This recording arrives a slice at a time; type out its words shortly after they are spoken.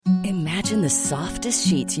Imagine the softest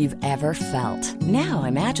sheets you've ever felt. Now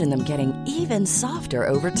imagine them getting even softer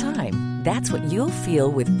over time. That's what you'll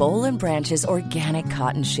feel with Boll and Branch's organic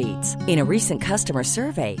cotton sheets. In a recent customer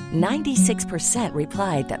survey, 96%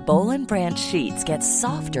 replied that Boll and Branch sheets get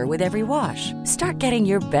softer with every wash. Start getting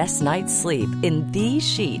your best night's sleep in these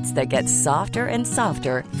sheets that get softer and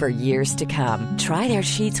softer for years to come. Try their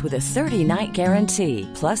sheets with a 30-night guarantee.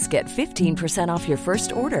 Plus, get 15% off your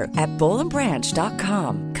first order at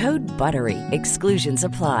bollandbranch.com. Code BUTTERY. Exclusions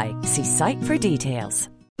apply. See site for details.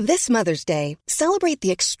 This Mother's Day, celebrate the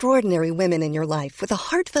extraordinary women in your life with a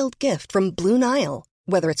heartfelt gift from Blue Nile.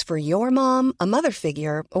 Whether it's for your mom, a mother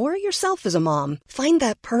figure, or yourself as a mom, find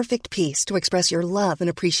that perfect piece to express your love and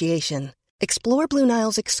appreciation. Explore Blue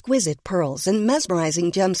Nile's exquisite pearls and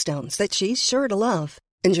mesmerizing gemstones that she's sure to love.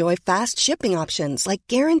 Enjoy fast shipping options like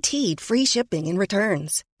guaranteed free shipping and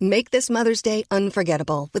returns. Make this Mother's Day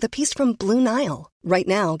unforgettable with a piece from Blue Nile. Right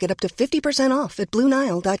now, get up to 50% off at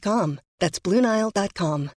BlueNile.com. That's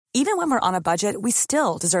BlueNile.com. Even when we're on a budget, we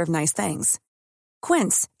still deserve nice things.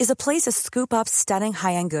 Quince is a place to scoop up stunning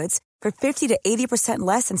high-end goods for 50 to 80%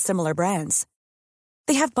 less than similar brands.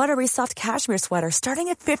 They have buttery soft cashmere sweaters starting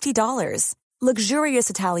at $50,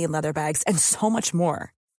 luxurious Italian leather bags, and so much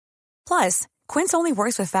more. Plus, Quince only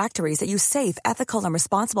works with factories that use safe, ethical, and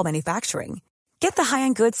responsible manufacturing. Get the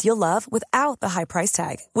high-end goods you'll love without the high price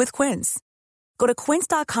tag with Quince. Go to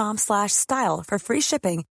quince.com/style for free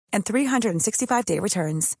shipping and 365-day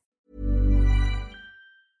returns.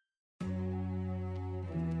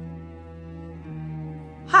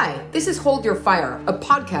 Hi, this is Hold Your Fire, a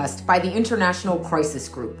podcast by the International Crisis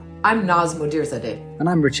Group. I'm Naz Modirzadeh. And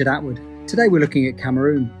I'm Richard Atwood. Today we're looking at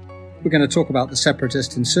Cameroon. We're going to talk about the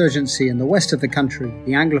separatist insurgency in the west of the country,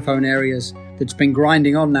 the Anglophone areas, that's been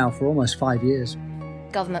grinding on now for almost 5 years.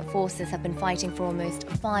 Government forces have been fighting for almost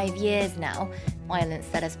 5 years now. Violence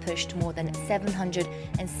that has pushed more than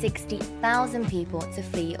 760,000 people to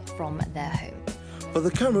flee from their home. But the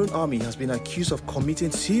Cameroon army has been accused of committing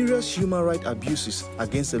serious human rights abuses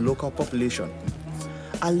against the local population.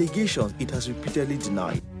 Allegations it has repeatedly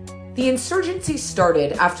denied. The insurgency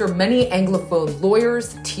started after many Anglophone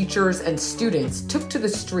lawyers, teachers, and students took to the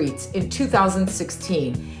streets in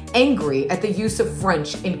 2016, angry at the use of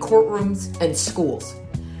French in courtrooms and schools.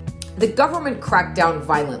 The government cracked down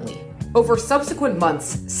violently. Over subsequent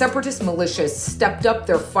months, separatist militias stepped up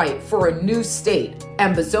their fight for a new state,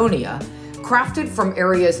 Ambazonia, crafted from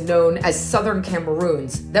areas known as Southern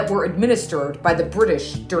Cameroons that were administered by the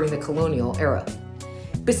British during the colonial era.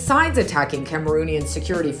 Besides attacking Cameroonian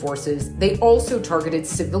security forces, they also targeted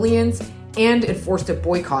civilians and enforced a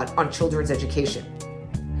boycott on children's education.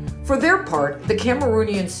 For their part, the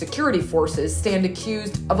Cameroonian security forces stand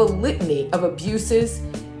accused of a litany of abuses,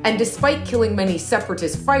 and despite killing many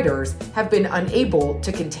separatist fighters, have been unable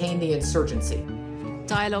to contain the insurgency.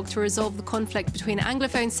 Dialogue to resolve the conflict between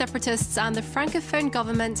Anglophone separatists and the Francophone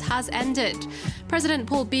government has ended. President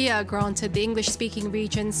Paul Biya granted the English-speaking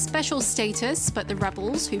region special status, but the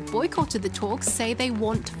rebels who boycotted the talks say they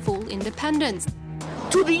want full independence.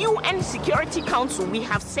 To the UN Security Council, we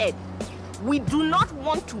have said, we do not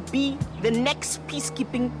want to be the next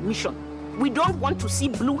peacekeeping mission. We don't want to see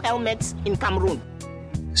blue helmets in Cameroon.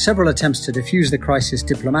 Several attempts to defuse the crisis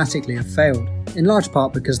diplomatically have failed, in large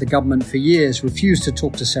part because the government for years refused to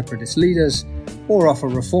talk to separatist leaders or offer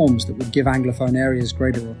reforms that would give Anglophone areas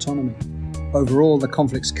greater autonomy. Overall, the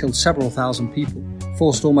conflicts killed several thousand people,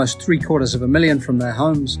 forced almost 750,000 from their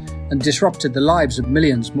homes, and disrupted the lives of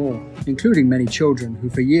millions more, including many children who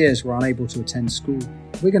for years were unable to attend school.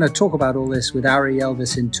 We're going to talk about all this with Ari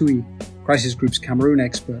Elvis Ntui, Crisis Group's Cameroon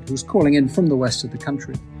expert, who's calling in from the west of the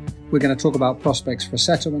country. We're going to talk about prospects for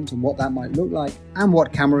settlement and what that might look like, and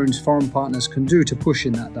what Cameroon's foreign partners can do to push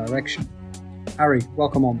in that direction. Ari,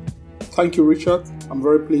 welcome on. Thank you, Richard. I'm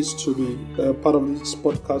very pleased to be part of this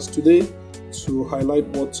podcast today to highlight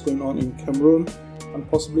what's going on in Cameroon and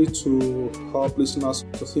possibly to help listeners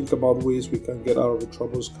to think about ways we can get out of the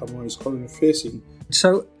troubles Cameroon is currently facing.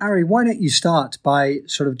 So, Ari, why don't you start by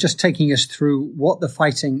sort of just taking us through what the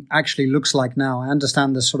fighting actually looks like now? I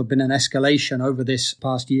understand there's sort of been an escalation over this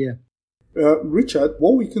past year. Richard,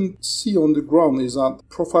 what we can see on the ground is that the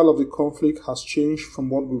profile of the conflict has changed from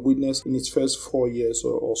what we witnessed in its first 4 years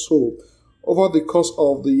or so. Over the course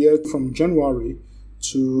of the year from January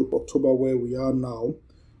to October, where we are now,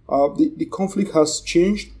 the conflict has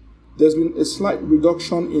changed. There's been a slight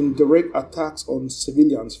reduction in direct attacks on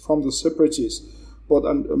civilians from the separatists, but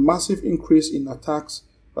a massive increase in attacks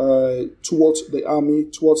towards the army,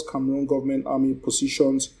 towards Cameroon government army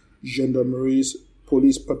positions, gendarmeries,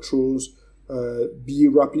 police patrols,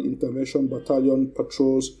 rapid intervention battalion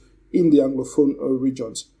patrols in the Anglophone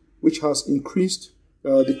regions. which has increased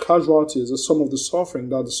the casualties, some of the suffering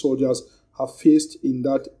that the soldiers have faced in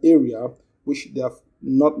that area, which they have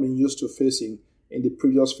not been used to facing in the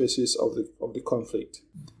previous phases of the conflict.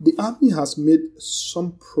 The army has made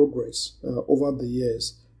some progress over the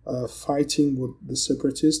years fighting with the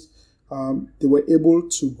separatists. They were able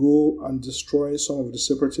to go and destroy some of the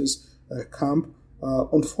separatist camp.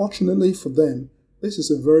 Unfortunately for them, this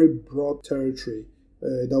is a very broad territory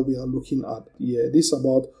that we are looking at here. This is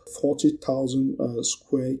about 40,000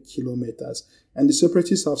 square kilometers. And the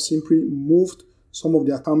separatists have simply moved some of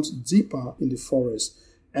their camps deeper in the forest.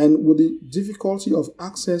 And with the difficulty of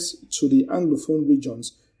access to the Anglophone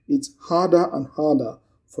regions, it's harder and harder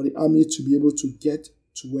for the army to be able to get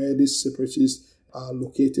to where these separatists are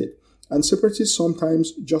located. And separatists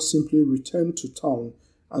sometimes just simply return to town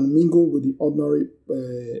and mingle with the ordinary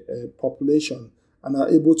population and are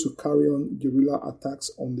able to carry on guerrilla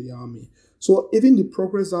attacks on the army. So even the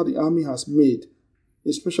progress that the army has made,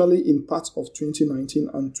 especially in parts of 2019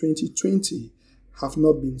 and 2020, have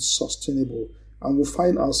not been sustainable. And we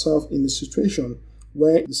find ourselves in a situation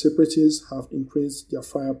where the separatists have increased their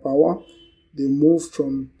firepower. They moved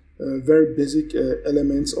from very basic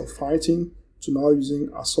elements of fighting to now using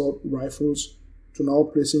assault rifles, to now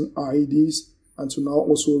placing IEDs, and to now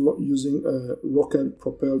also using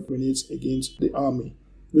rocket-propelled grenades against the army,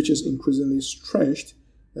 which is increasingly stretched,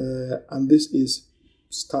 and this is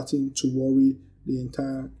starting to worry the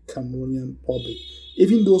entire Cameroonian public.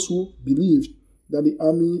 Even those who believed that the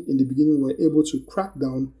army in the beginning were able to crack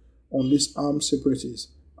down on these armed separatists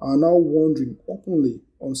are now wondering openly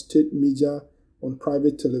on state media, on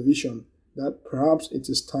private television, that perhaps it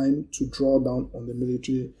is time to draw down on the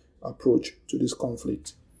military approach to this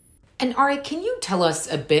conflict. And Ari, can you tell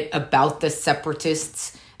us a bit about the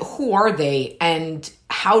separatists? Who are they, and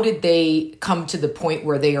how did they come to the point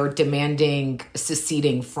where they are demanding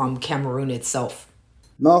seceding from Cameroon itself?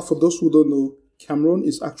 Now, for those who don't know, Cameroon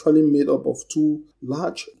is actually made up of two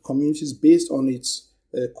large communities based on its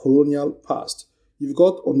colonial past. You've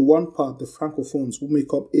got on one part the Francophones, who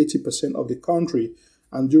make up 80% of the country,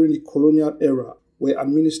 and during the colonial era were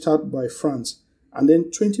administered by France. And then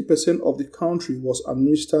 20% of the country was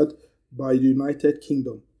administered by the United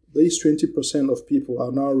Kingdom. These 20% of people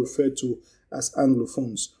are now referred to as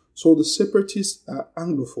Anglophones. So the separatists are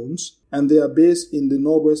Anglophones, and they are based in the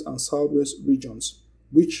Northwest and Southwest regions,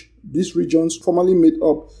 which these regions formerly made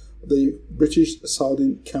up the British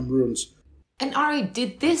Southern Cameroons. And Ari,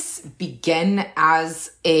 did this begin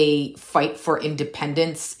as a fight for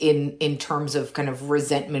independence in terms of kind of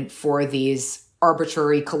resentment for these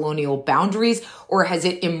arbitrary colonial boundaries, or has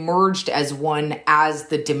it emerged as one as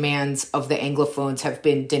the demands of the Anglophones have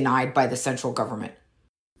been denied by the central government?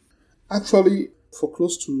 Actually, for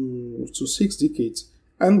close to 6 decades,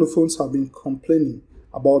 Anglophones have been complaining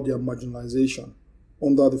about their marginalization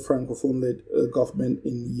under the Francophone-led government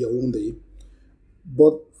in Yaoundé.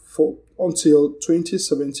 But until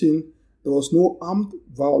 2017, there was no armed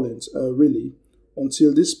violence, really,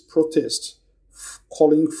 until this protest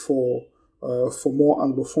calling for more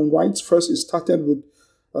Anglophone rights. First, it started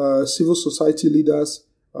with civil society leaders,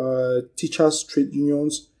 teachers' trade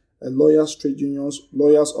unions, lawyers' trade unions,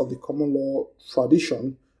 lawyers of the common law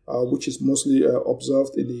tradition, which is mostly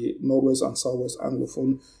observed in the Northwest and Southwest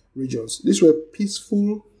Anglophone regions. These were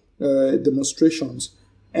peaceful demonstrations,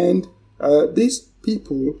 and these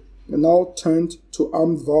people now turned to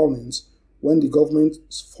armed violence when the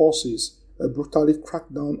government's forces brutally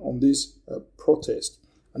cracked down on this protest.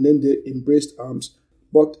 And then they embraced arms.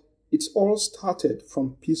 But it's all started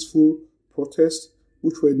from peaceful protests,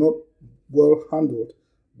 which were not well handled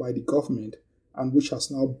by the government, and which has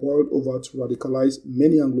now boiled over to radicalize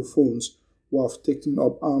many Anglophones who have taken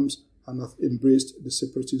up arms and have embraced the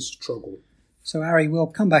separatist struggle. So, Ari, we'll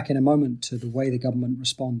come back in a moment to the way the government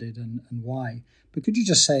responded and why. But could you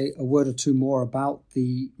just say a word or two more about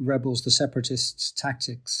the rebels, the separatists'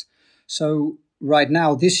 tactics? So, right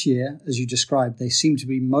now, this year, as you described, they seem to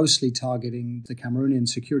be mostly targeting the Cameroonian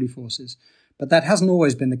security forces. But that hasn't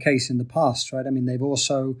always been the case in the past, right? I mean, they've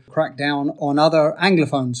also cracked down on other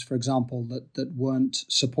Anglophones, for example, that weren't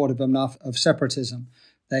supportive enough of separatism.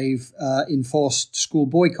 They've enforced school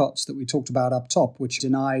boycotts that we talked about up top, which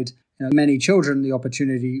denied many children the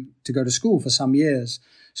opportunity to go to school for some years.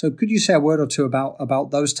 So could you say a word or two about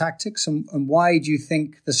those tactics and why do you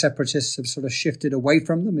think the separatists have sort of shifted away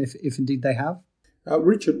from them, if indeed they have?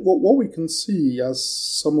 Richard, what we can see as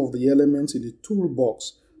some of the elements in the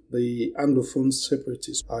toolbox the Anglophone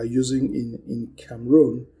separatists are using in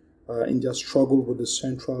Cameroon in their struggle with the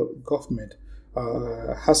central government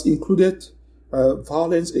has included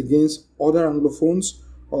violence against other Anglophones,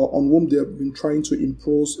 on whom they have been trying to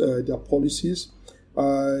impose their policies.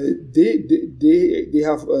 They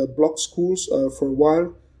have blocked schools for a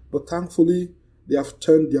while, but thankfully they have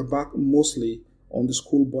turned their back mostly on the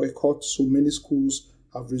school boycott. So many schools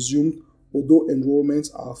have resumed, although enrollments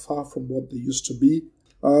are far from what they used to be.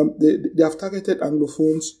 They have targeted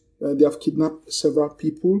Anglophones. They have kidnapped several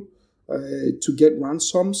people to get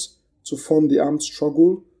ransoms to fund the armed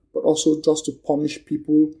struggle, but also just to punish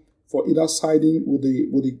people for either siding with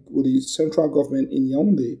the central government in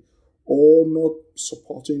Yaoundé or not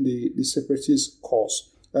supporting the separatist cause.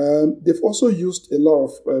 They've also used a lot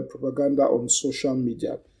of propaganda on social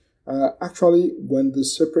media. Actually, when the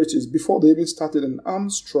separatists, before they even started an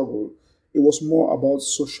armed struggle, it was more about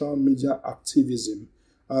social media activism.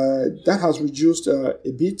 That has reduced a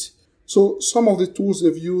bit. So some of the tools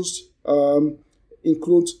they've used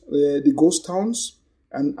include the ghost towns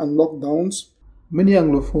and lockdowns. Many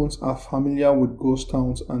Anglophones are familiar with ghost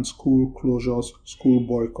towns and school closures, school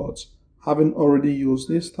boycotts, having already used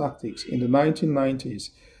these tactics in the 1990s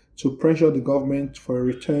to pressure the government for a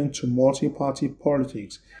return to multi-party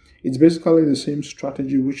politics. It's basically the same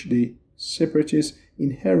strategy which the separatists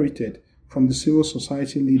inherited from the civil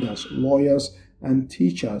society leaders, lawyers, and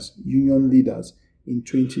teachers, union leaders in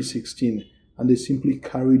 2016, and they simply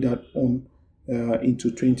carried that on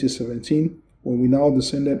into 2017, when we now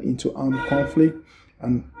descended into armed conflict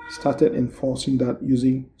and started enforcing that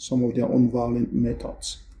using some of their own violent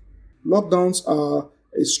methods. Lockdowns are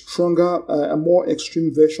a stronger, a more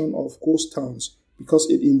extreme version of ghost towns because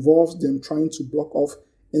it involves them trying to block off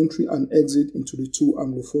entry and exit into the two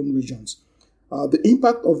Anglophone regions. The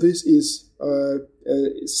impact of this is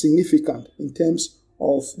significant in terms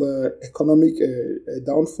of the economic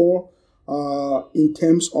downfall, in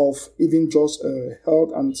terms of even just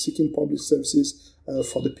health and seeking public services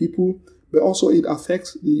for the people, but also it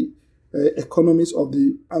affects the economies of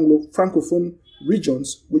the Anglo-Francophone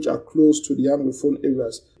regions, which are close to the Anglophone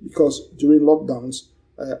areas, because during lockdowns,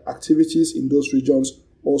 activities in those regions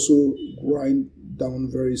also grind down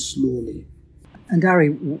very slowly. And Dari,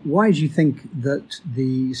 why do you think that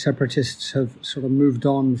the separatists have sort of moved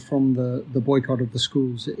on from the boycott of the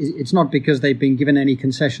schools? It's not because they've been given any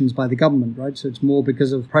concessions by the government, right? So it's more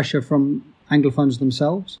because of pressure from Anglophones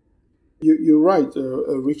themselves? You're right,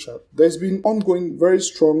 Richard. There's been ongoing very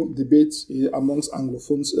strong debates amongst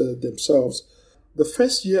Anglophones themselves. The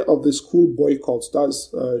first year of the school boycotts, that's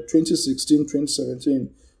 2016-2017,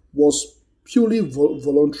 was purely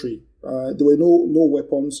voluntary. There were no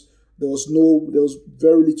weapons. There was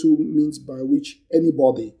very little means by which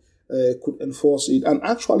anybody could enforce it. And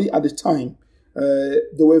actually, at the time,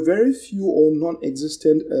 there were very few or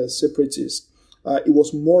non-existent separatists. It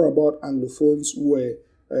was more about Anglophones who were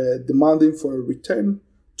demanding for a return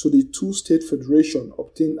to the two-state federation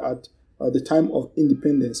obtained at the time of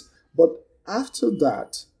independence. But after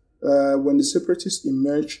that, when the separatists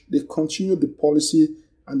emerged, they continued the policy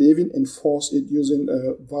and they even enforced it using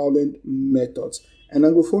violent methods. And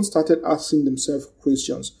Anglophones started asking themselves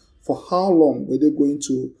questions. For how long were they going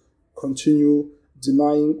to continue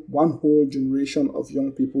denying one whole generation of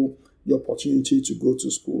young people the opportunity to go to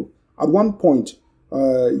school? At one point,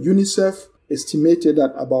 UNICEF estimated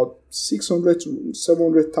that about 600 to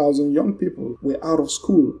 700,000 young people were out of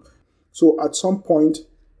school. So at some point,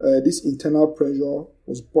 this internal pressure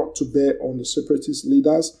was brought to bear on the separatist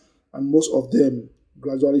leaders, and most of them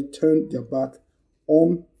gradually turned their back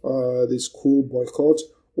on the school boycott.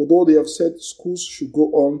 Although they have said schools should go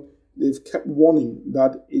on, they've kept warning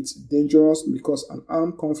that it's dangerous because an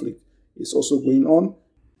armed conflict is also going on.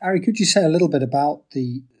 Ari, could you say a little bit about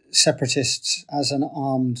the separatists as an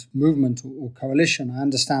armed movement or coalition? I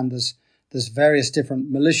understand there's various different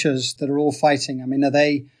militias that are all fighting. I mean, are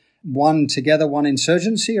they one together, one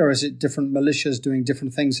insurgency, or is it different militias doing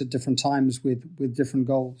different things at different times with different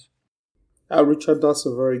goals? Richard, that's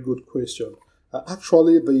a very good question.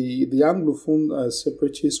 Actually, the Anglophone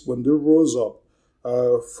separatists, when they rose up,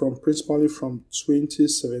 principally from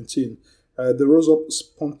 2017, they rose up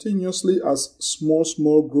spontaneously as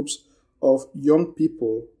small groups of young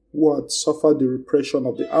people who had suffered the repression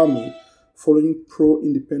of the army following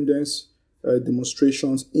pro-independence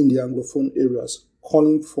demonstrations in the Anglophone areas,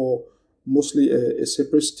 calling for mostly a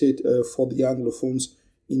separate state for the Anglophones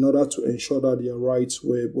in order to ensure that their rights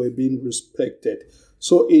were being respected.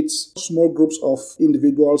 So it's small groups of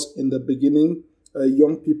individuals in the beginning,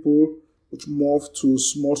 young people, which morphed to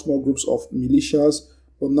small groups of militias,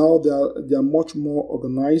 but now they are much more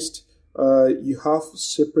organized. You have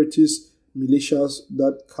separatist militias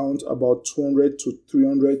that count about 200 to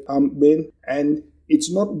 300 armed men, and it's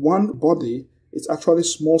not one body, it's actually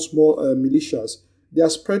small militias. They are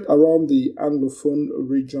spread around the Anglophone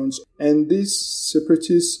regions, and these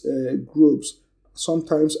separatist groups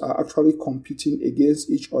sometimes are actually competing against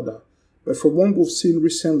each other. But from what we've seen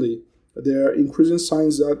recently, there are increasing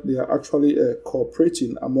signs that they are actually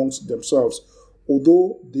cooperating amongst themselves,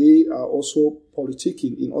 although they are also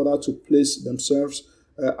politicking in order to place themselves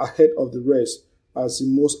ahead of the rest as the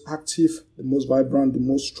most active, the most vibrant, the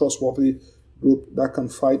most trustworthy group that can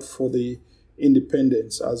fight for the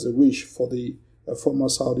independence as a wish for the former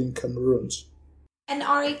Southern Cameroons. And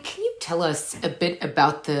Ari, can you tell us a bit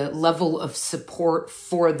about the level of support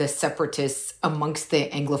for the separatists amongst the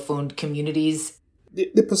Anglophone communities?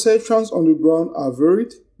 The perceptions on the ground are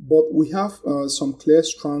varied, but we have some clear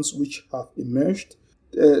strands which have emerged.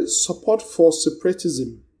 Support for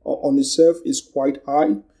separatism on itself is quite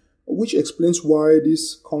high, which explains why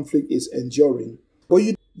this conflict is enduring. But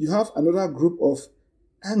you have another group of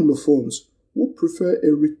Anglophones who prefer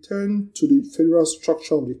a return to the federal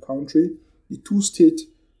structure of the country, the two states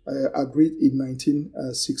agreed in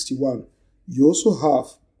 1961. You also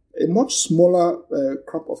have a much smaller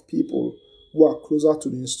crop of people who are closer to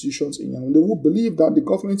the institutions in Yaoundé, who believe that the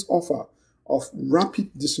government's offer of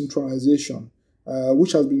rapid decentralization,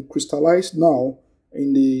 which has been crystallized now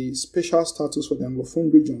in the special status for the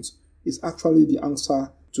Anglophone regions, is actually the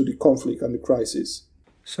answer to the conflict and the crisis.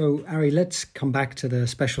 So, Ari, let's come back to the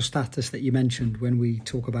special status that you mentioned when we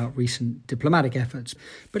talk about recent diplomatic efforts.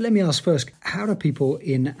 But let me ask first, how do people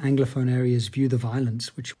in Anglophone areas view the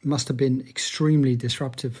violence, which must have been extremely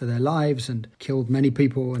disruptive for their lives and killed many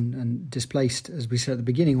people and displaced, as we said at the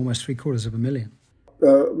beginning, almost 750,000?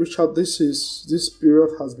 Richard, this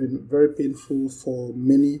period has been very painful for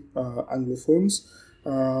many Anglophones.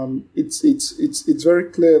 It's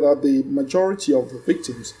very clear that the majority of the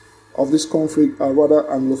victims of this conflict are rather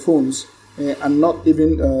Anglophones and not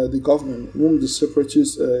even the government, whom the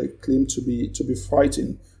separatists claim to be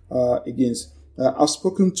fighting against. I've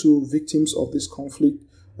spoken to victims of this conflict,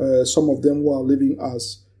 some of them who are living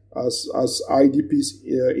as IDPs,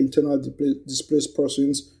 internal displaced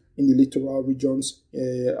persons in the littoral regions,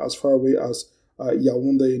 as far away as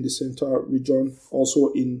Yaoundé in the central region,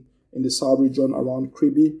 also in the south region around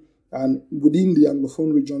Kribi, and within the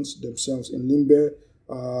Anglophone regions themselves, in Limbe,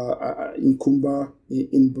 in Kumba,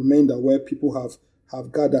 in Bamenda, where people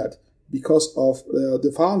have gathered because of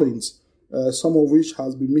the violence, some of which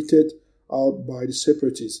has been meted out by the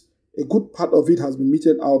separatists. A good part of it has been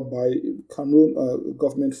meted out by Cameroon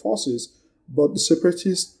government forces, but the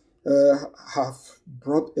separatists have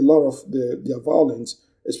brought a lot of their violence,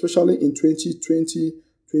 especially in 2020,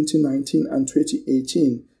 2019, and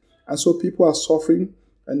 2018. And so people are suffering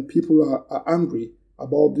and people are angry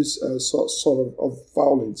about this sort of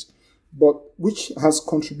violence, but which has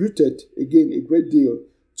contributed, again, a great deal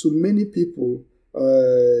to many people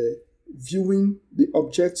viewing the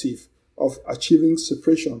objective of achieving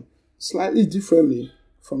separation slightly differently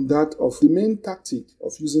from that of the main tactic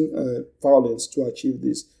of using violence to achieve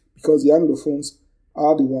this, because the Anglophones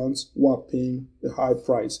are the ones who are paying the high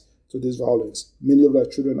price to this violence. Many of their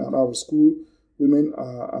children are out of school, women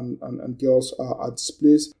and girls are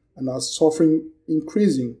displaced and are suffering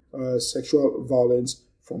increasing sexual violence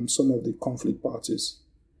from some of the conflict parties.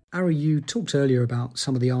 Ari, you talked earlier about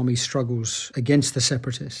some of the army's struggles against the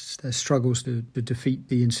separatists, their struggles to defeat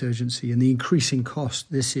the insurgency and the increasing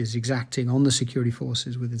cost this is exacting on the security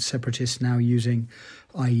forces, with the separatists now using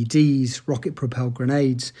IEDs, rocket-propelled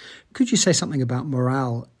grenades. Could you say something about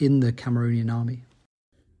morale in the Cameroonian army?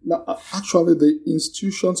 Now, actually, the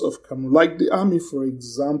institutions of Cameroon, like the army, for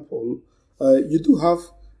example, you do have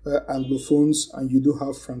Anglophones and you do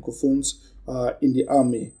have Francophones in the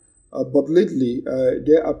army. But lately,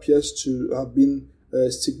 there appears to have been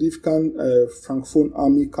significant Francophone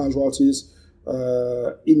army casualties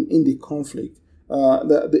in the conflict.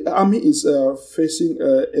 The army is facing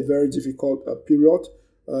a very difficult period.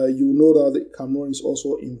 You know that the Cameroon is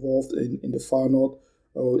also involved in the far north,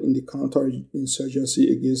 in the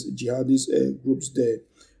counter-insurgency against jihadist groups there.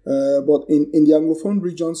 But in the Anglophone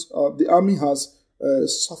regions, the army has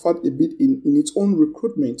suffered a bit in its own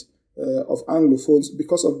recruitment of Anglophones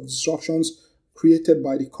because of disruptions created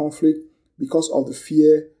by the conflict, because of the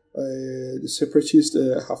fear the separatists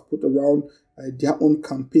have put around their own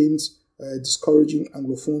campaigns discouraging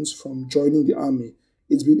Anglophones from joining the army.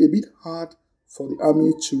 It's been a bit hard for the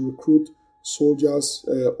army to recruit soldiers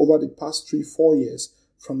over the past 3-4 years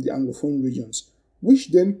from the Anglophone regions,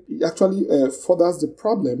 which then actually furthers the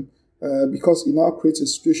problem because it now creates a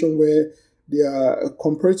situation where there are a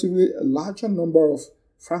comparatively larger number of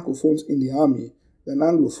Francophones in the army than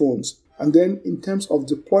Anglophones. And then in terms of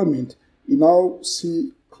deployment, you now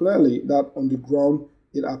see clearly that on the ground,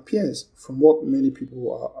 it appears from what many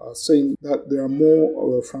people are saying that there are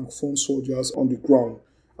more Francophone soldiers on the ground.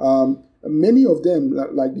 Many of them,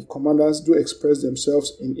 like the commanders, do express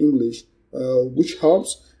themselves in English, which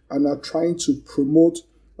helps, and are trying to promote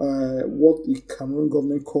what the Cameroon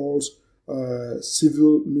government calls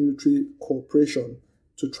civil-military cooperation,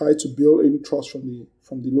 to try to build in trust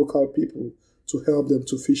from the local people to help them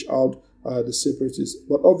to fish out the separatists.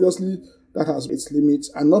 But obviously, that has its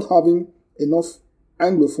limits, and not having enough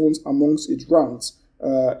Anglophones amongst its ranks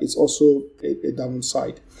is also a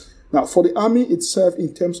downside. Now, for the army itself,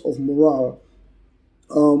 in terms of morale,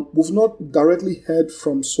 we've not directly heard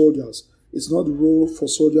from soldiers. It's not the role for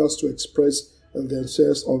soldiers to express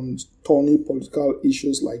themselves on thorny political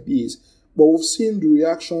issues like these. But we've seen the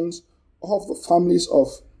reactions of the families of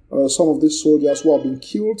some of these soldiers who have been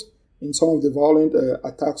killed in some of the violent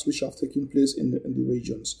attacks which have taken place in the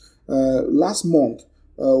regions. Last month,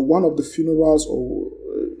 one of the funerals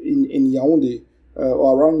in Yaoundé,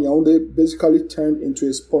 or around Yaoundé, basically turned into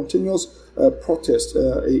a spontaneous protest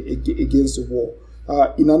against the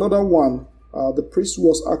war. In another one, the priest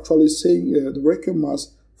was actually saying the requiem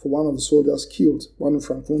mass for one of the soldiers killed, one of the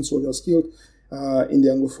Francophone soldiers killed in the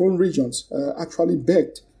Anglophone regions, actually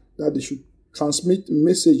begged that they should transmit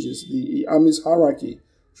messages, the army's hierarchy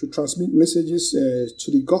should transmit messages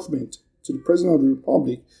to the government, to the President of the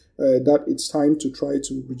Republic, that it's time to try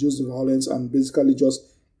to reduce the violence and basically just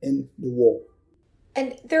end the war.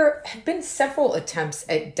 And there have been several attempts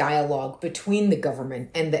at dialogue between the government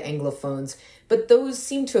and the Anglophones, but those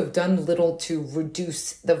seem to have done little to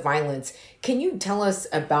reduce the violence. Can you tell us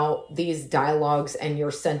about these dialogues and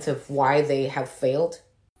your sense of why they have failed?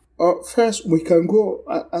 First, we can go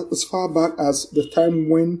as far back as the time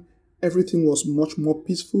when everything was much more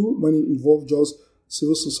peaceful, when it involved just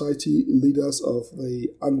civil society leaders of the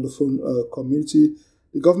Anglophone community.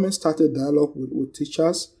 The government started dialogue with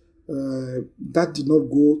teachers. That did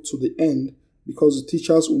not go to the end because the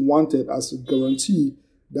teachers wanted as a guarantee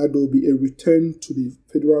that there will be a return to the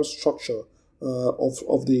federal structure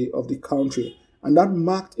of the country. And that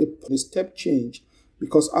marked a step change,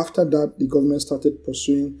 because after that, the government started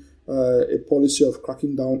pursuing a policy of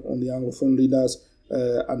cracking down on the Anglophone leaders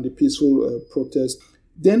and the peaceful protest.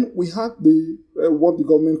 Then we had what the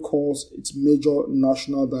government calls its major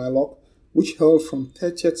national dialogue, which held from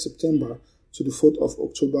 30th September to the 4th of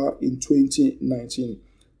October in 2019,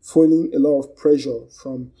 foiling a lot of pressure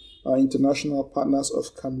from international partners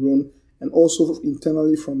of Cameroon and also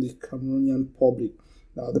internally from the Cameroonian public.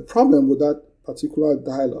 Now, the problem with that particular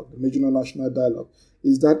dialogue, the major national dialogue,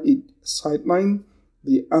 is that it sidelined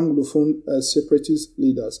the Anglophone separatist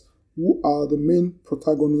leaders, who are the main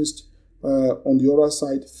protagonists on the other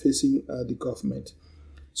side facing the government.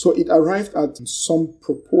 So it arrived at some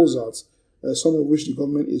proposals, some of which the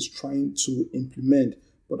government is trying to implement.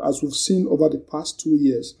 But as we've seen over the past 2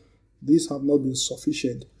 years, these have not been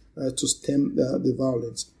sufficient to stem the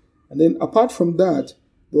violence. And then apart from that,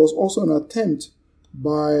 there was also an attempt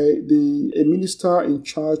by a minister in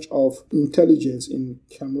charge of intelligence in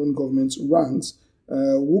Cameroon government's ranks,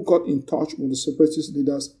 who got in touch with the separatist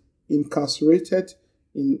leaders incarcerated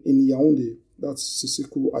in Yaoundé. That's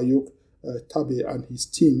Sisiku Ayok Tabe and his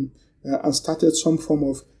team, and started some form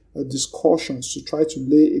of discussions to try to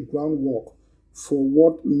lay a groundwork for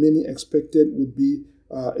what many expected would be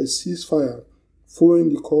a ceasefire,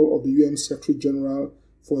 following the call of the UN Secretary General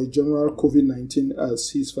for a general COVID-19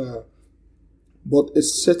 ceasefire. But a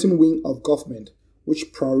certain wing of government,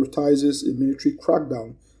 which prioritizes a military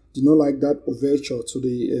crackdown, did not like that overture to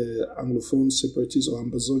the Anglophone separatists or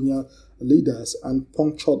Ambazonia leaders and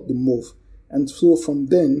punctured the move. And so from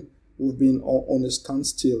then, we've been on a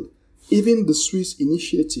standstill. Even the Swiss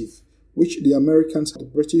initiative, which the Americans and the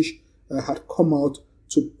British had come out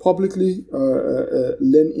to publicly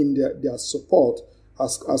lend in their support,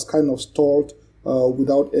 has kind of stalled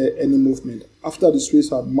without any movement. After the Swiss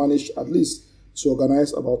had managed at least to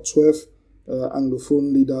organize about 12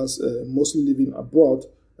 Anglophone leaders, mostly living abroad,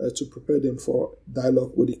 to prepare them for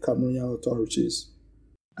dialogue with the Cameroonian authorities.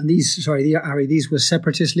 And these were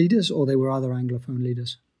separatist leaders, or they were other Anglophone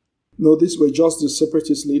leaders? No, these were just the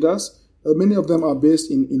separatist leaders. Many of them are based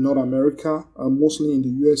in North America, mostly in the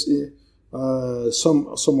USA. Some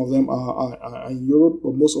of them are in Europe,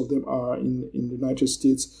 but most of them are in the United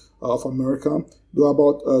States of America. There are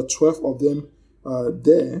about 12 of them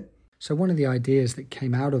there. So one of the ideas that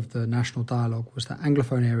came out of the national dialogue was that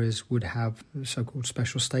Anglophone areas would have so-called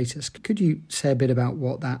special status. Could you say a bit about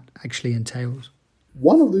what that actually entails?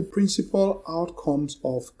 One of the principal outcomes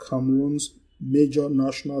of Cameroon's major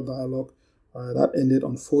national dialogue that ended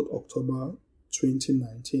on 4th October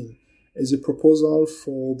 2019 is a proposal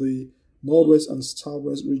for the Northwest and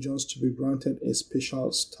Southwest regions to be granted a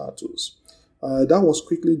special status. That was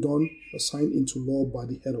quickly done, signed into law by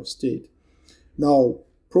the head of state. Now,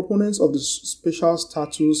 proponents of the special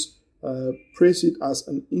status praise it as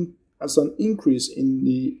an increase in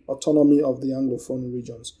the autonomy of the Anglophone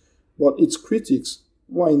regions. But its critics,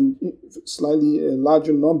 who are in slightly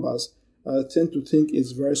larger numbers, tend to think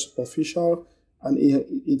it's very superficial, and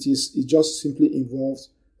it just simply involves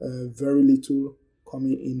very little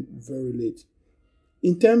coming in very late.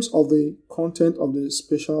 In terms of the content of the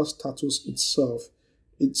special status itself,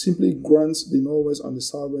 it simply grants the Northwest and the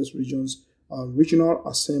Southwest regions regional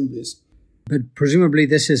assemblies. But presumably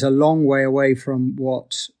this is a long way away from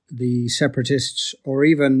what the separatists or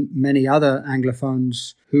even many other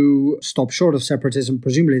Anglophones who stop short of separatism,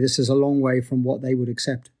 presumably this is a long way from what they would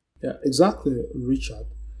accept. Yeah, exactly, Richard.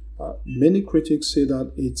 Many critics say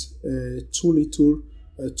that it's too little,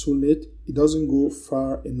 too late. It doesn't go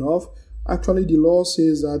far enough. Actually, the law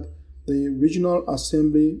says that the regional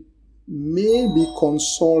assembly may be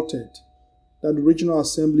consulted,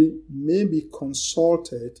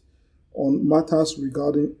 on matters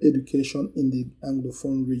regarding education in the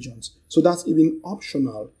Anglophone regions. So that's even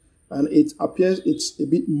optional, and it appears it's a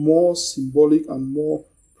bit more symbolic and more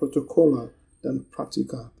protocolar than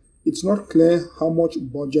practical. It's not clear how much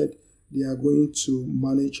budget they are going to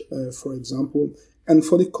manage, for example. And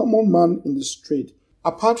for the common man in the street,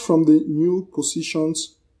 apart from the new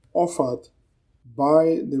positions offered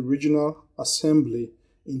by the regional assembly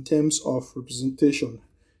in terms of representation,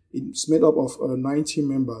 it's made up of 90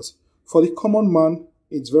 members. For the common man,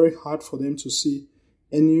 it's very hard for them to see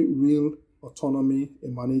any real autonomy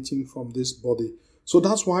emanating from this body. So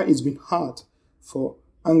that's why it's been hard for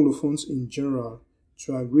Anglophones in general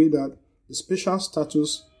to agree that the special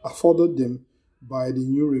status afforded them by the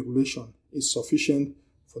new regulation is sufficient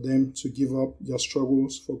for them to give up their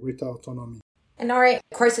struggles for greater autonomy. And Nare,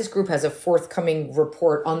 Crisis Group has a forthcoming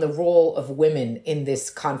report on the role of women in this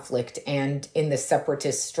conflict and in the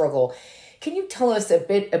separatist struggle. Can you tell us a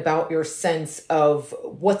bit about your sense of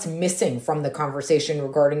what's missing from the conversation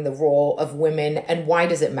regarding the role of women, and why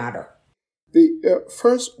does it matter?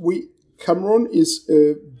 Cameroon is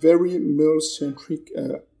a very male-centric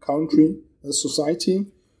country, society.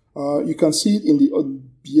 You can see it in the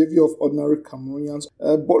behavior of ordinary Cameroonians,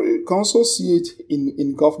 but you can also see it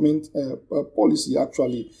in government policy,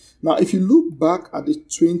 actually. Now, if you look back at the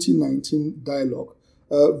 2019 dialogue,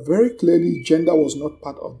 very clearly gender was not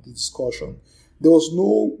part of the discussion. There was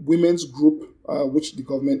no women's group which the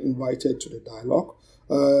government invited to the dialogue.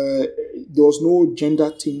 There was no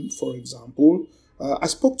gender team, for example. I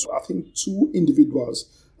spoke to, I think, 2 individuals,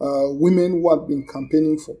 women who had been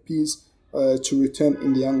campaigning for peace to return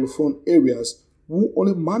in the Anglophone areas, who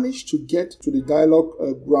only managed to get to the dialogue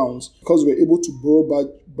grounds because we were able to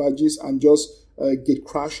borrow badges and just get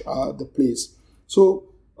crash at the place. So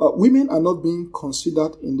women are not being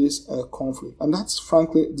considered in this conflict, and that's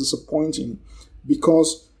frankly disappointing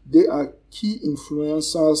because they are key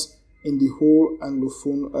influencers in the whole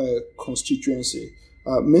Anglophone constituency.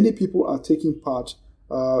 Many people are taking part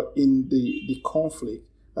in the conflict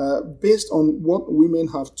based on what women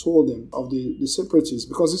have told them of the separatists,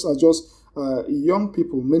 because these are just young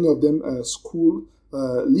people, many of them school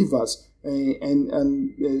leavers,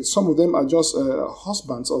 and some of them are just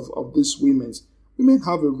husbands of these women. Women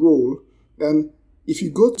have a role, and if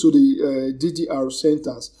you go to the DDR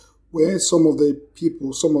centers where some of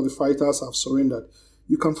the fighters have surrendered,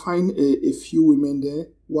 you can find a few women there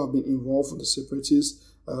who have been involved with the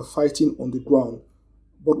separatists fighting on the ground.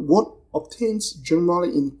 But what obtains generally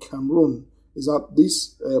in Cameroon is that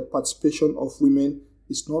this participation of women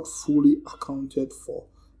is not fully accounted for.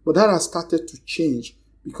 But that has started to change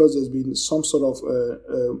because there's been some sort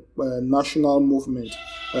of national movement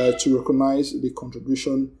to recognize the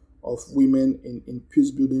contribution of women in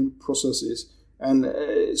peace-building processes.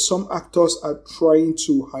 And some actors are trying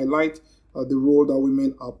to highlight the role that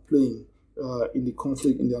women are playing in the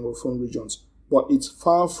conflict in the Anglophone regions. But it's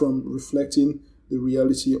far from reflecting the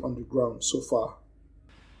reality on the ground so far.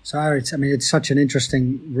 So it's such an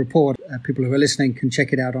interesting report. People who are listening can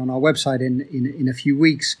check it out on our website in a few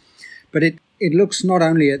weeks. But it looks not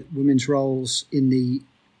only at women's roles in the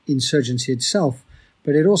insurgency itself,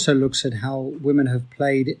 but it also looks at how women have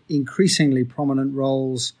played increasingly prominent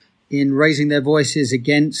roles in raising their voices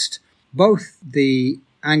against both the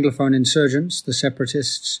Anglophone insurgents, the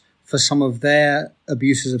separatists, for some of their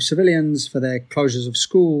abuses of civilians, for their closures of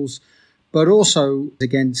schools, but also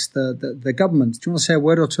against the government. Do you want to say a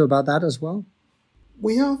word or two about that as well?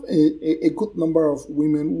 We have a good number of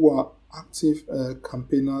women who are active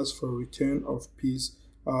campaigners for return of peace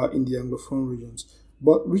in the Anglophone regions.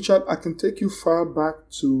 But Richard, I can take you far back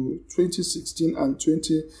to 2016 and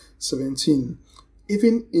 2017.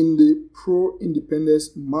 Even in the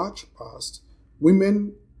pro-independence march past,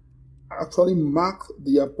 women actually marked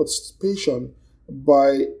their participation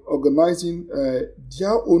by organizing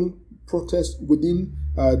their own protest within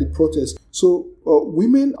the protest. So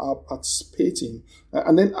women are participating.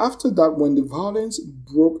 And then after that, when the violence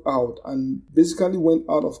broke out and basically went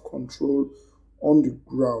out of control on the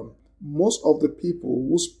ground, most of the people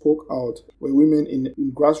who spoke out were women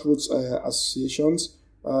in grassroots associations,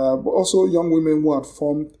 but also young women who had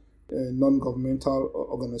formed non-governmental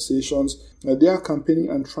organizations. They are campaigning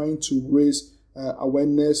and trying to raise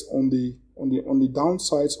awareness on the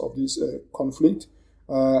downsides of this conflict,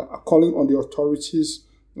 calling on the authorities,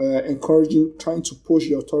 trying to push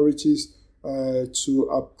the authorities to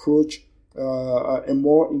approach a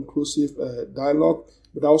more inclusive dialogue,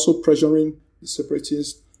 but also pressuring the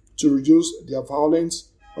separatists to reduce their violence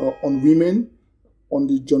on women, on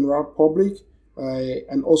the general public,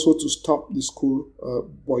 and also to stop the school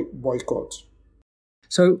boycott.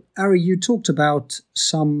 So, Ari, you talked about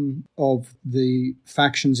some of the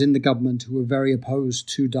factions in the government who are very opposed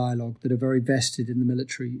to dialogue, that are very vested in the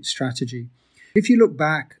military strategy. If you look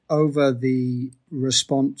back over the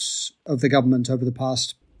response of the government over the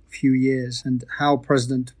past few years and how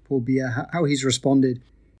President Paul Biya, how he's responded,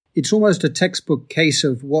 it's almost a textbook case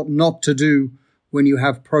of what not to do when you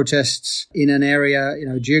have protests in an area,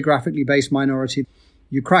 geographically based minority.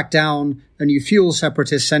 You crack down and you fuel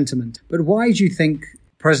separatist sentiment. But why do you think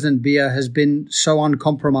President Biya has been so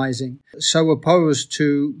uncompromising, so opposed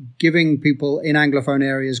to giving people in Anglophone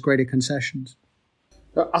areas greater concessions?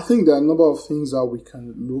 I think there are a number of things that we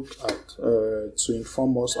can look at to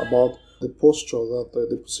inform us about the posture,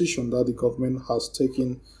 the position that the government has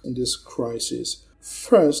taken in this crisis.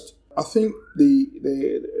 First, I think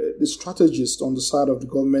the strategists on the side of the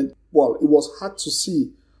government, it was hard to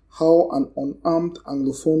see how an unarmed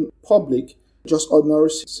Anglophone public, just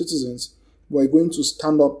ordinary citizens, were going to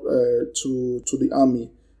stand up to the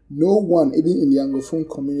army. No one, even in the Anglophone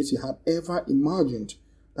community, had ever imagined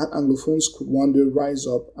that Anglophones could one day rise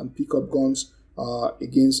up and pick up guns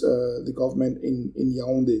against the government in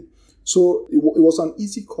Yaoundé. So it was an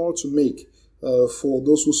easy call to make for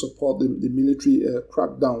those who support the military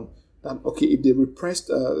crackdown, that, okay, if they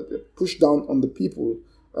push down on the people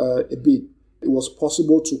a bit, it was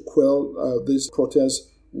possible to quell this protest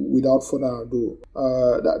without further ado.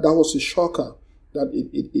 That was a shocker that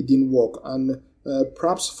it didn't work. And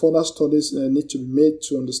perhaps further studies need to be made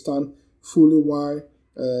to understand fully why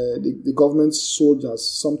the government's soldiers,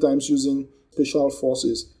 sometimes using special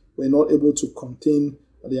forces, were not able to contain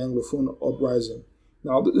the Anglophone uprising.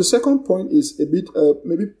 Now, the second point is a bit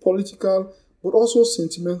maybe political, but also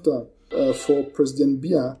sentimental for President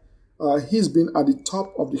Biya. He's been at the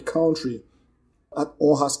top of the country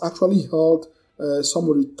or has actually held some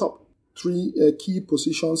of the top three key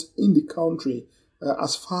positions in the country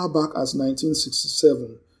as far back as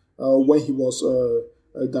 1967, when he was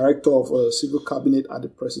a director of civil cabinet at the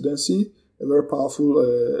presidency, a very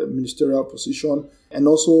powerful ministerial position, and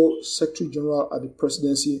also Secretary General at the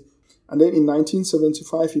presidency. And then in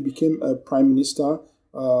 1975, he became a prime minister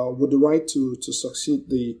with the right to succeed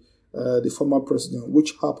the former president,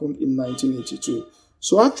 which happened in 1982.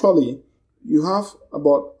 So actually, you have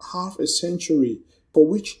about half a century for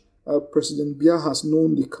which President Biya has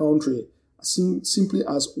known the country simply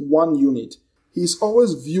as one unit. He's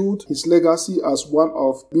always viewed his legacy as one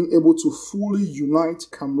of being able to fully unite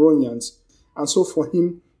Cameroonians. And so for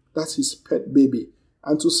him, that's his pet baby.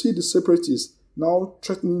 And to see the separatists now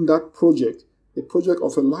threatening that project, a project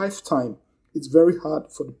of a lifetime, it's very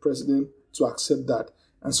hard for the president to accept that.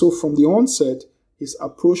 And so from the onset, his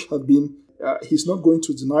approach had been, he's not going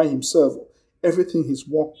to deny himself everything he's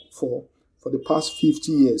worked for the past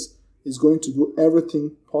 50 years. He's going to do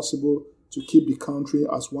everything possible to keep the country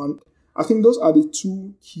as one. I think those are the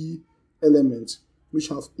two key elements which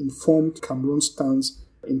have informed Cameroon's stance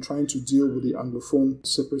in trying to deal with the Anglophone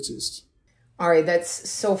separatists. Ari, that's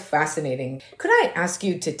so fascinating. Could I ask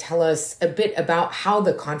you to tell us a bit about how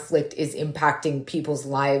the conflict is impacting people's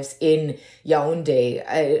lives in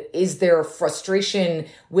Yaoundé? Is there frustration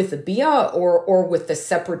with the Biya or with the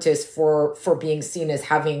separatists for being seen as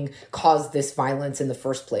having caused this violence in the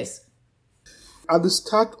first place? At the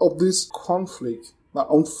start of this conflict,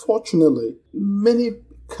 unfortunately, many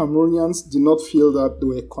Cameroonians did not feel that they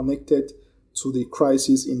were connected to the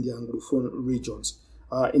crisis in the Anglophone regions.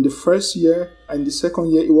 In the first year and the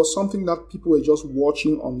second year, it was something that people were just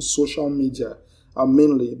watching on social media,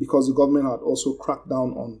 mainly because the government had also cracked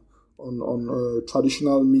down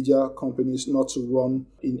traditional media companies not to run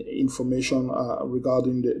information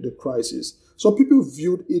regarding the crisis. So people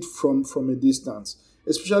viewed it from a distance,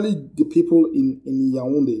 especially the people in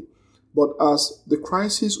Yaoundé. But as the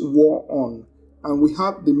crisis wore on and we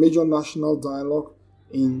had the major national dialogue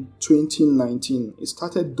in 2019, it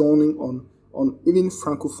started dawning on even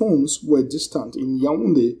Francophones who were distant in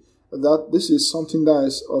Yaoundé that this is something that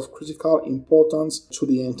is of critical importance to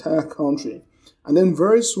the entire country. And then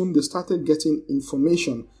very soon they started getting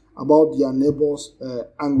information about their neighbors,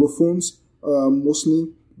 Anglophones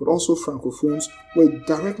mostly, but also Francophones, were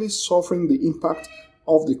directly suffering the impact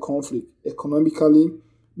of the conflict economically.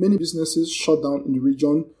 Many businesses shut down in the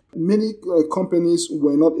region. Many companies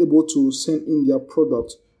were not able to send in their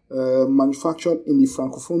products manufactured in the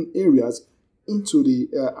Francophone areas into the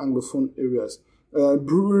Anglophone areas.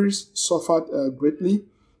 Breweries suffered greatly,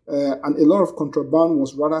 and a lot of contraband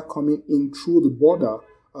was rather coming in through the border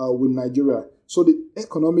with Nigeria. So the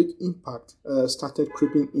economic impact started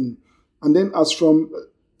creeping in. And then as from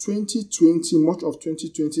 2020, much of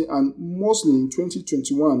 2020, and mostly in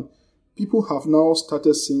 2021, people have now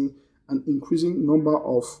started seeing an increasing number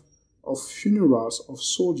of funerals of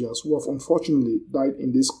soldiers who have unfortunately died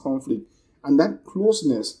in this conflict. And that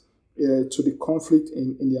closeness to the conflict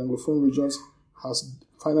in the Anglophone regions has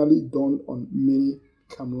finally dawned on many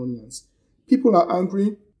Cameroonians. People are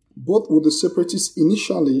angry both with the separatists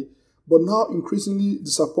initially, but now increasingly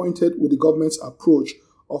disappointed with the government's approach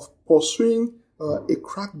of pursuing a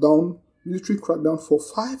military crackdown for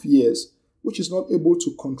 5 years, which is not able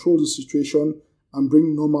to control the situation and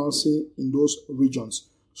bring normalcy in those regions.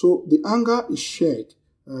 So the anger is shared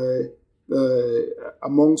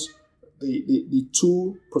amongst the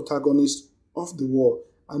two protagonists of the war,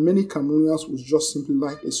 and many Cameroonians would just simply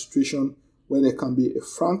like a situation where there can be a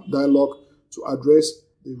frank dialogue to address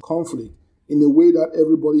the conflict in a way that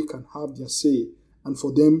everybody can have their say and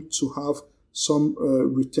for them to have some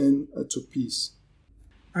return to peace.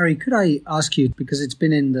 Ari, could I ask you, because it's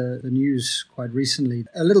been in the news quite recently,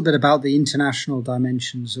 a little bit about the international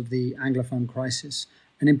dimensions of the Anglophone crisis,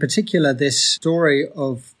 and in particular this story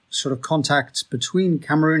of sort of contacts between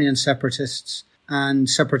Cameroonian separatists and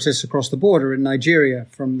separatists across the border in Nigeria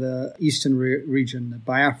from the eastern region, the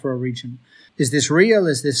Biafra region. Is this real?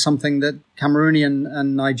 Is this something that Cameroonian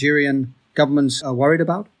and Nigerian governments are worried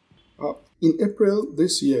about? In April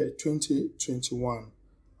this year, 2021,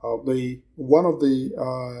 one of the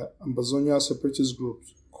Ambazonia separatist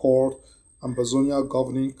groups called Ambazonia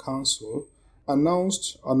Governing Council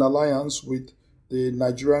announced an alliance with the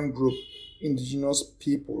Nigerian group Indigenous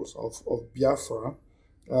Peoples of Biafra.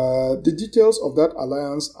 The details of that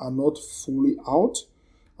alliance are not fully out,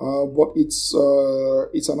 but it's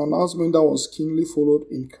an announcement that was keenly followed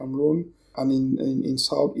in Cameroon and in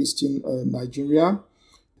southeastern Nigeria.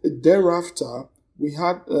 Thereafter, we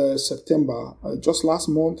had September, just last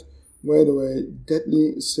month, where there were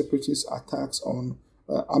deadly separatist attacks on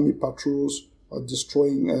army patrols,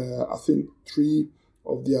 destroying, I think, 3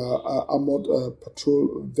 of their armored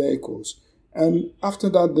patrol vehicles. And after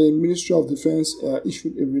that, the Ministry of Defense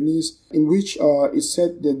issued a release in which it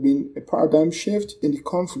said there had been a paradigm shift in the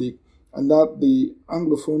conflict and that the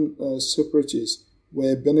Anglophone separatists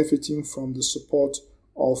were benefiting from the support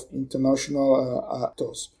of international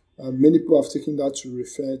actors. Many people have taken that to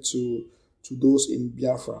refer to those in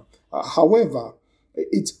Biafra. However,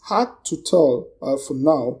 it's hard to tell for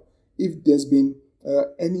now if there's been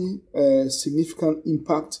any significant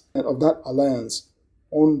impact of that alliance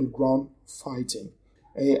on the ground fighting.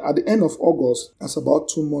 At the end of August, that's about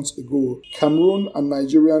 2 months ago, Cameroon and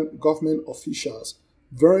Nigerian government officials,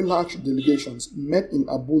 very large delegations, met in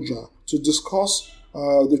Abuja to discuss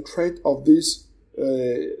the threat of these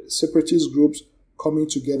separatist groups coming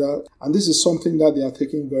together. And this is something that they are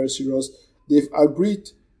taking very serious. They've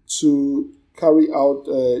agreed to carry out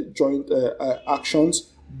joint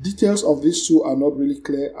actions. Details of these two are not really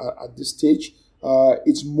clear at this stage.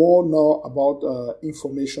 It's more now about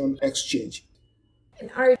information exchange. And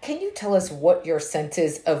Ari, can you tell us what your sense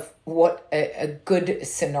is of what a good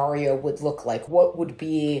scenario would look like? What would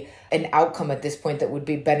be an outcome at this point that would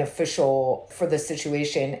be beneficial for the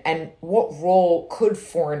situation? And what role could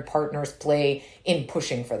foreign partners play in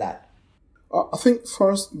pushing for that? I think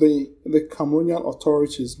first the Cameroonian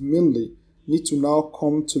authorities mainly need to now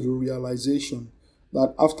come to the realization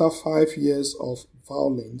that after 5 years of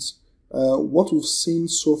violence, what we've seen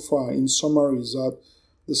so far in summary is that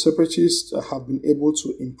the separatists have been able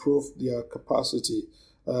to improve their capacity,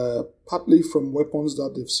 partly from weapons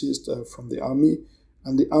that they've seized from the army,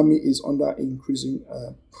 and the army is under increasing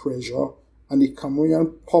pressure, and the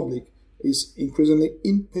Cameroonian public is increasingly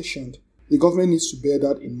impatient The government needs to bear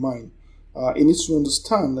that in mind. It needs to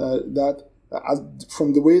understand that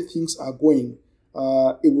from the way things are going,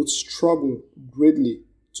 it would struggle greatly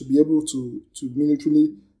to be able to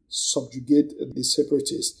militarily subjugate the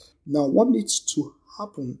separatists. Now, what needs to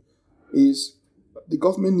happen is the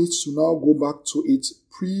government needs to now go back to its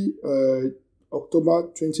pre-October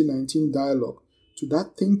 2019 dialogue, to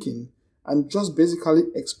that thinking, and just basically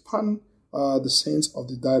expand the sense of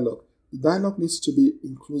the dialogue. The dialogue needs to be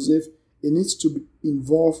inclusive. It needs to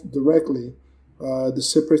involve directly the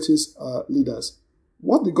separatist leaders.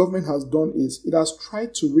 What the government has done is it has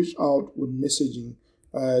tried to reach out with messaging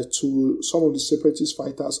to some of the separatist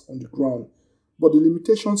fighters on the ground. But the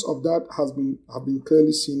limitations of that have been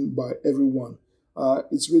clearly seen by everyone.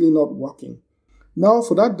 It's really not working. Now,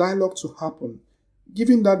 for that dialogue to happen,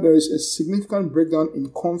 given that there is a significant breakdown in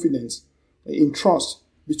confidence, in trust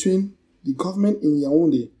between the government in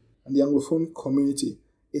Yaoundé and the Anglophone community,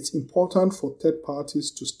 it's important for third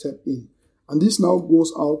parties to step in. And this now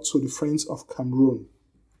goes out to the friends of Cameroon,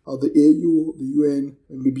 the AU, the UN,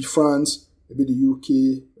 maybe France, maybe the UK,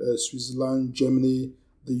 Switzerland, Germany,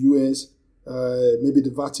 the US, maybe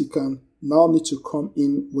the Vatican, now need to come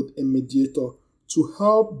in with a mediator to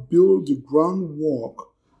help build the groundwork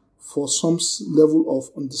for some level of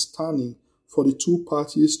understanding for the two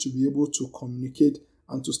parties to be able to communicate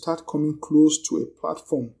and to start coming close to a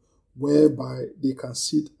platform whereby they can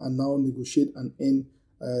sit and now negotiate an end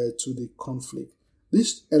to the conflict.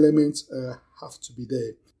 These elements have to be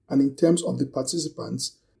there. And in terms of the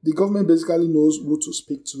participants, the government basically knows who to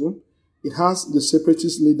speak to. It has the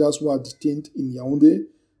separatist leaders who are detained in Yaoundé,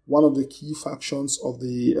 one of the key factions of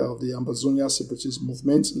the Ambazonia separatist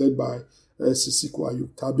movement led by Sissoko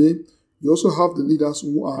Ayub Tabe. You also have the leaders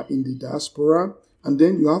who are in the diaspora, and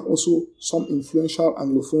then you have also some influential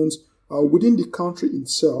Anglophones within the country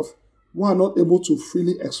itself who are not able to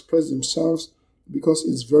freely express themselves because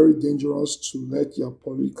it's very dangerous to let your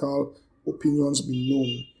political opinions be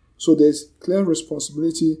known. So there's clear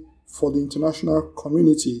responsibility for the international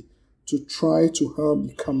community to try to help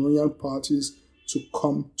the Cameroonian parties to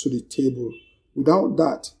come to the table. Without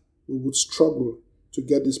that, we would struggle to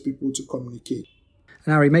get these people to communicate.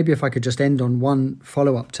 And Ari, maybe if I could just end on one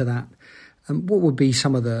follow-up to that. What would be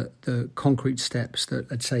some of the concrete steps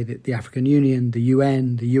that, let's say, the African Union, the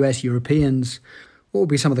UN, the US, Europeans, what would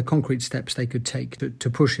be some of the concrete steps they could take to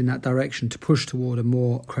push in that direction, to push toward a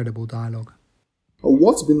more credible dialogue?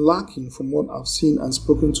 What's been lacking from what I've seen and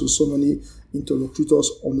spoken to so many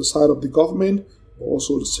interlocutors on the side of the government, but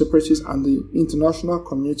also the separatists and the international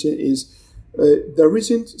community is there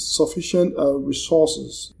isn't sufficient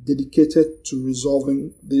resources dedicated to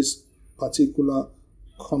resolving this particular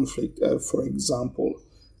conflict, for example.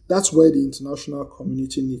 That's where the international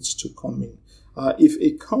community needs to come in. If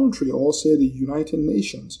a country, or say the United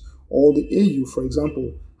Nations or the AU, for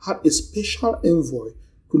example, had a special envoy,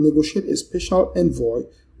 could negotiate a special envoy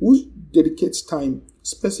who dedicates time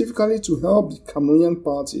specifically to help the Cameroonian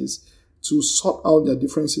parties to sort out their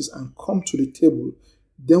differences and come to the table,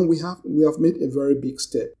 then we have made a very big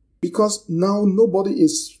step. Because now nobody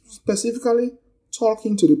is specifically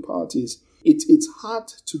talking to the parties. It's hard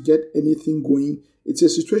to get anything going. It's a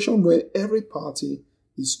situation where every party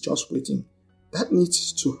is just waiting. That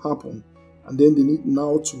needs to happen. And then they need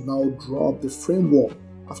now to draw up the framework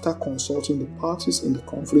after consulting the parties in the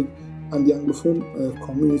conflict and the Anglophone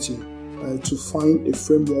community to find a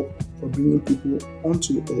framework for bringing people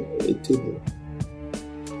onto a table.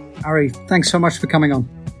 Ari, thanks so much for coming on.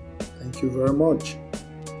 Thank you very much.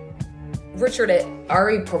 Richard,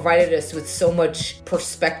 Ari provided us with so much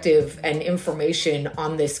perspective and information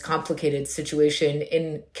on this complicated situation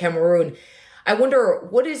in Cameroon. I wonder,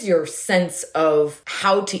 what is your sense of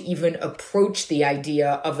how to even approach the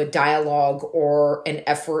idea of a dialogue or an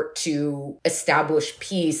effort to establish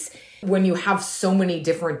peace when you have so many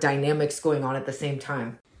different dynamics going on at the same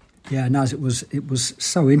time? Yeah, Naz, it was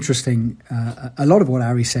so interesting, a lot of what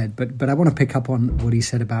Ari said, but I want to pick up on what he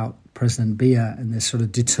said about President Biya and this sort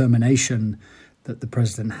of determination that the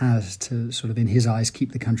president has to sort of, in his eyes,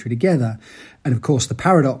 keep the country together. And of course, the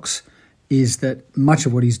paradox is that much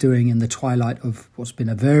of what he's doing in the twilight of what's been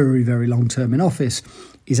a very, very long term in office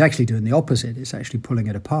is actually doing the opposite. It's actually pulling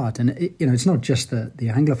it apart. And, it's not just the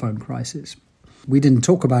Anglophone crisis. We didn't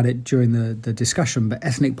talk about it during the discussion, but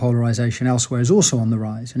ethnic polarization elsewhere is also on the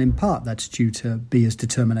rise. And in part, that's due to Biya's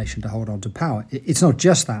determination to hold on to power. It's not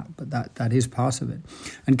just that, but that is part of it.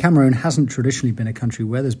 And Cameroon hasn't traditionally been a country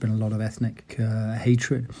where there's been a lot of ethnic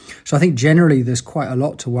hatred. So I think generally there's quite a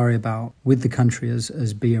lot to worry about with the country as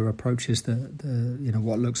Biya approaches the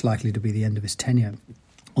what looks likely to be the end of his tenure.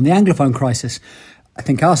 On the Anglophone crisis, I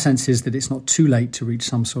think our sense is that it's not too late to reach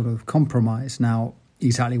some sort of compromise. Now,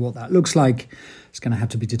 exactly what that looks like is going to have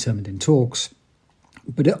to be determined in talks.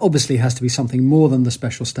 But it obviously has to be something more than the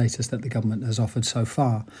special status that the government has offered so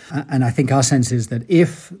far. And I think our sense is that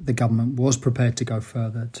if the government was prepared to go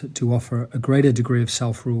further, to offer a greater degree of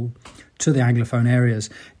self-rule to the Anglophone areas,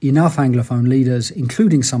 enough Anglophone leaders,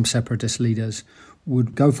 including some separatist leaders,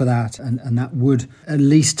 would go for that, and that would at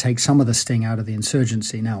least take some of the sting out of the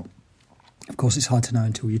insurgency. Now, of course, it's hard to know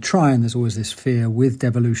until you try, and there's always this fear with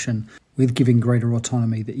devolution, with giving greater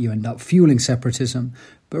autonomy, that you end up fueling separatism.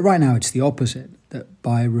 But right now it's the opposite, that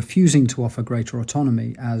by refusing to offer greater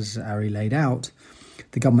autonomy, as Ari laid out,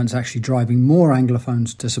 the government's actually driving more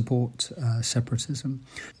Anglophones to support separatism.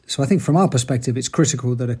 So I think from our perspective, it's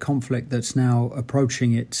critical that a conflict that's now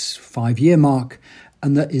approaching its 5-year mark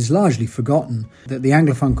and that is largely forgotten, that the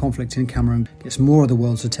Anglophone conflict in Cameroon gets more of the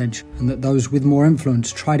world's attention, and that those with more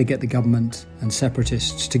influence try to get the government and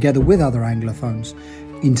separatists, together with other Anglophones,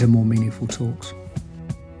 into more meaningful talks.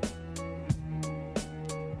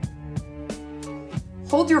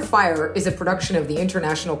 Hold Your Fire is a production of the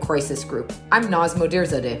International Crisis Group. I'm Naz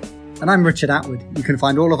Modirzadeh. And I'm Richard Atwood. You can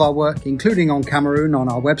find all of our work, including on Cameroon, on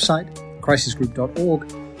our website,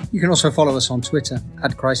 crisisgroup.org. You can also follow us on Twitter,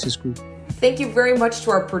 @crisisgroup. Thank you very much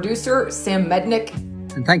to our producer, Sam Mednick.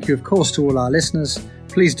 And thank you, of course, to all our listeners.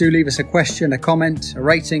 Please do leave us a question, a comment, a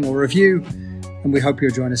rating or review, and we hope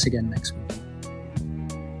you'll join us again next week.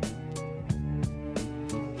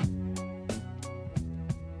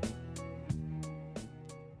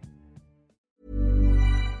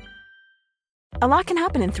 A lot can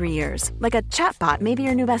happen in 3 years, like a chatbot may be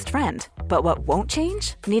your new best friend. But what won't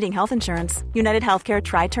change? Needing health insurance. United Healthcare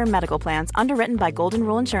Tri-Term Medical Plans, underwritten by Golden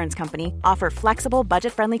Rule Insurance Company, offer flexible,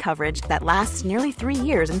 budget-friendly coverage that lasts nearly 3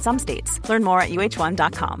 years in some states. Learn more at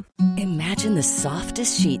UH1.com. Imagine the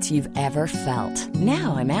softest sheets you've ever felt.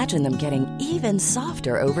 Now imagine them getting even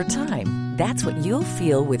softer over time. That's what you'll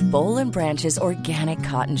feel with Boll & Branch's organic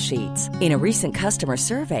cotton sheets. In a recent customer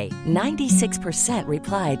survey, 96%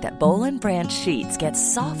 replied that Boll & Branch sheets get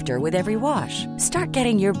softer with every wash. Start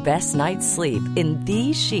getting your best night's sleep in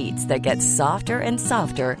these sheets that get softer and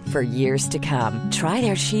softer for years to come. Try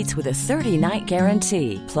their sheets with a 30-night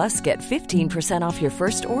guarantee. Plus, get 15% off your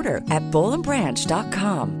first order at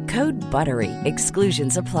bollandbranch.com. Code BUTTERY.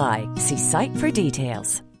 Exclusions apply. See site for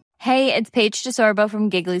details. Hey, it's Paige DeSorbo from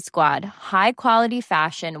Giggly Squad. High quality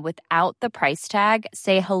fashion without the price tag.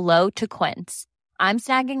 Say hello to Quince. I'm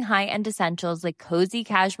snagging high-end essentials like cozy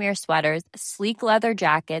cashmere sweaters, sleek leather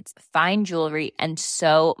jackets, fine jewelry, and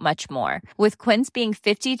so much more. With Quince being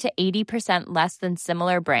 50 to 80% less than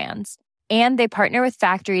similar brands. And they partner with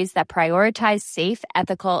factories that prioritize safe,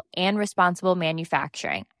 ethical, and responsible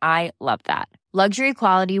manufacturing. I love that. Luxury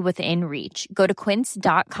quality within reach. Go to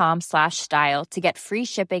quince.com/style to get free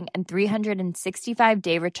shipping and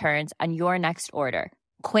 365-day returns on your next order.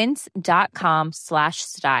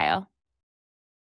 Quince.com/style.